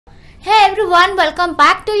everyone, welcome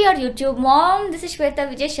back to your YouTube mom. This is Shweta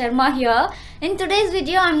Vijay Sharma here. In today's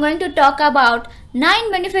video, I'm going to talk about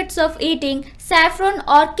 9 benefits of eating saffron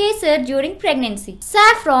or kesar during pregnancy.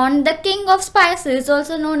 Saffron, the king of spices,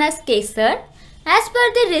 also known as kesar. As per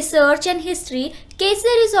the research and history,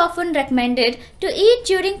 kesar is often recommended to eat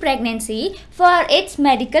during pregnancy for its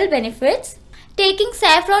medical benefits. Taking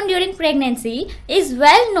saffron during pregnancy is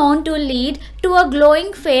well known to lead to a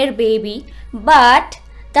glowing fair baby, but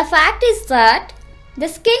the fact is that the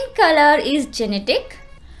skin color is genetic.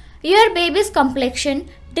 Your baby's complexion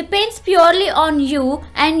depends purely on you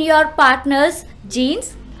and your partner's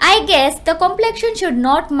genes. I guess the complexion should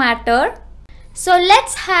not matter. So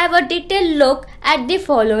let's have a detailed look at the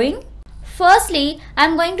following. Firstly,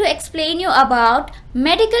 I'm going to explain you about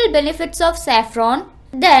medical benefits of saffron,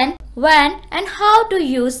 then when and how to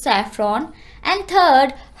use saffron, and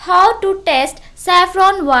third, how to test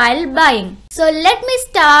saffron while buying. So let me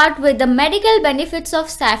start with the medical benefits of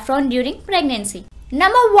saffron during pregnancy.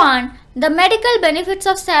 Number 1, the medical benefits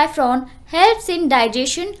of saffron helps in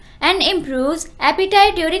digestion and improves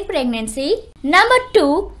appetite during pregnancy. Number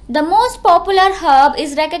 2, the most popular herb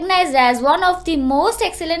is recognized as one of the most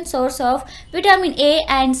excellent source of vitamin A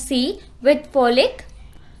and C with folic.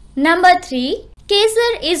 Number 3,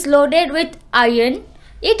 kesar is loaded with iron.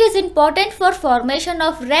 It is important for formation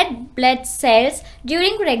of red blood cells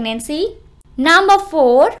during pregnancy. Number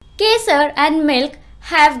 4, kesar and milk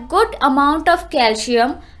have good amount of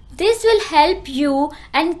calcium. This will help you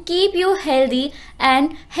and keep you healthy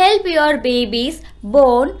and help your baby's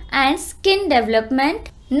bone and skin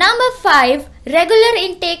development. Number 5, regular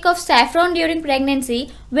intake of saffron during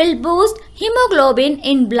pregnancy will boost hemoglobin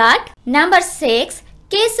in blood. Number 6,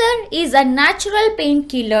 kesar is a natural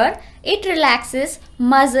painkiller. It relaxes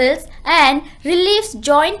muscles and relieves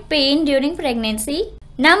joint pain during pregnancy.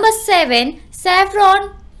 Number 7,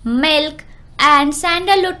 saffron, milk and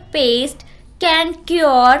sandalwood paste can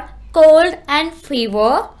cure cold and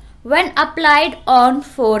fever when applied on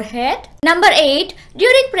forehead. Number 8,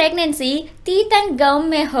 during pregnancy, teeth and gum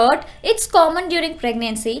may hurt. It's common during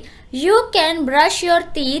pregnancy. You can brush your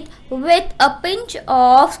teeth with a pinch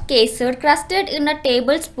of kesar crusted in a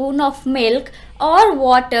tablespoon of milk or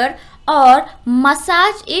water, or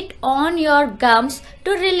massage it on your gums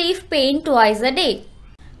to relieve pain twice a day.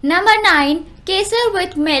 Number 9, kesar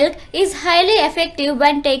with milk is highly effective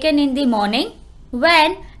when taken in the morning.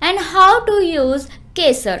 When and how to use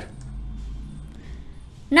kesar?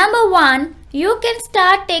 Number 1, you can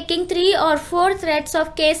start taking 3 or 4 threads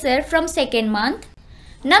of kesar from second month.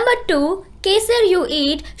 Number 2, kesar you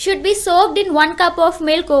eat should be soaked in 1 cup of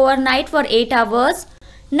milk overnight for 8 hours.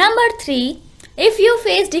 Number 3, if you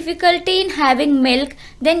face difficulty in having milk,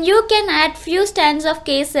 then you can add few strands of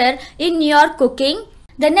kesar in your cooking.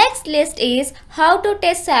 The next list is how to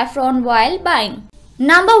test saffron while buying.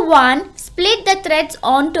 Number 1, split the threads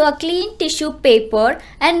onto a clean tissue paper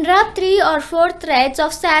and rub 3 or 4 threads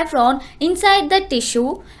of saffron inside the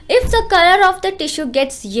tissue. If the color of the tissue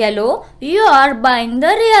gets yellow, you are buying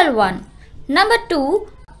the real one. Number 2,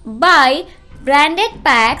 buy branded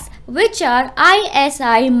packs which are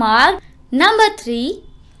ISI marked. Number 3,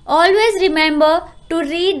 always remember to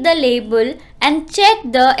read the label and check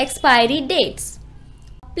the expiry dates.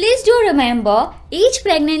 Please do remember, each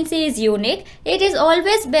pregnancy is unique. It is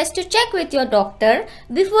always best to check with your doctor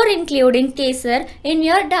before including kesar in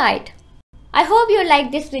your diet. I hope you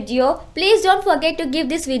liked this video. Please don't forget to give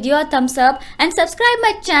this video a thumbs up and subscribe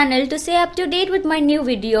my channel to stay up to date with my new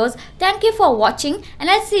videos. Thank you for watching and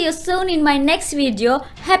I'll see you soon in my next video.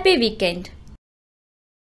 Happy weekend.